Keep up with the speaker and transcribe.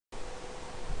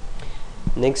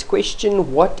Next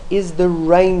question, what is the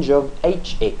range of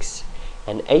hx?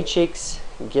 And hx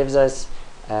gives us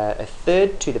a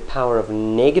third to the power of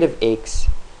negative x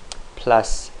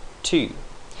plus 2.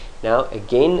 Now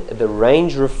again, the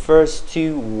range refers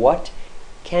to what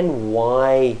can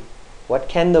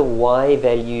the y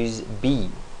values be?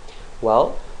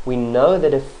 Well, we know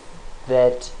that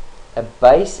a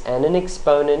base and an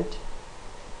exponent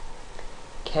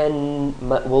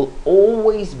will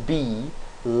always be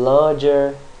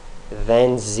larger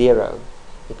than 0.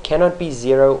 It cannot be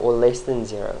 0 or less than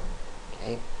 0.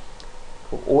 Okay? It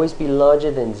will always be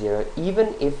larger than 0,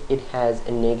 even if it has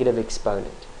a negative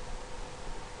exponent.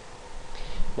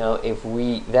 Now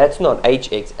that's not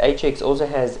hx. Hx also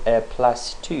has a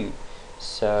plus 2.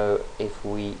 So if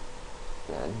we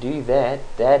do that,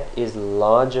 that is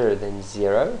larger than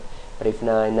 0. But if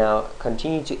I now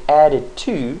continue to add a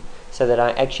 2, so that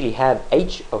I actually have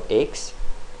h of x,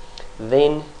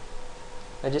 then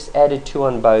I just added 2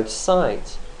 on both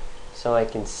sides. So I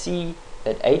can see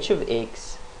that h of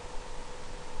x,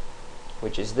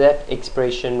 which is that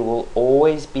expression, will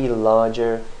always be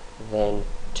larger than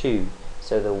 2.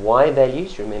 So the y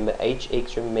values, remember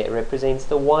hx represents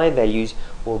the y values,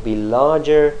 will be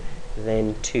larger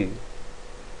than 2.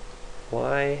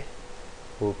 Y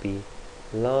will be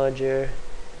larger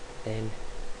than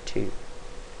 2.